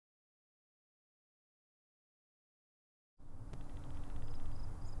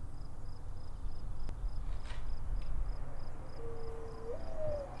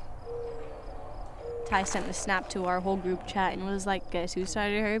Ty sent a snap to our whole group chat and was like, guess who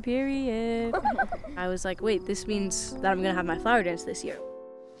started her period? I was like, wait, this means that I'm gonna have my flower dance this year.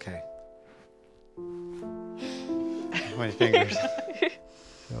 Okay. 20 fingers.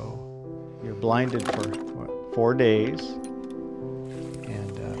 So you're blinded for, what, 4 days.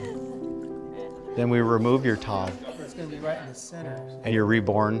 And then we remove your tog. It's going to be right in the center. And you're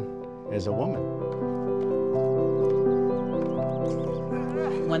reborn as a woman.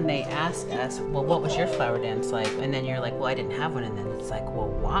 When they ask us, well, what was your flower dance like? And then you're like, well, I didn't have one. And then it's like, well,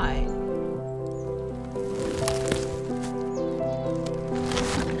 why?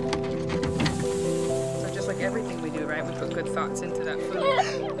 So just like everything we do, right? We put good thoughts into that food.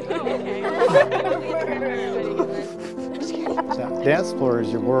 That dance floor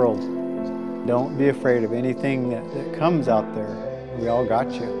is your world. Don't be afraid of anything that comes out there. We all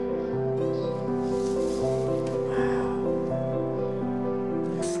got you.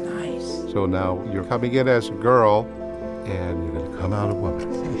 That's nice. So now you're coming in as a girl, and you're going to come out a woman.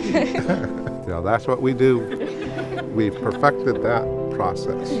 That's what we do. We've perfected that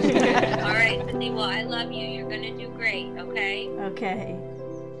process. All right, Sydney, well, I love you. You're going to do great, okay? Okay.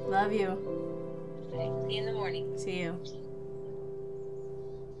 Love you. Okay, see you in the morning. See you.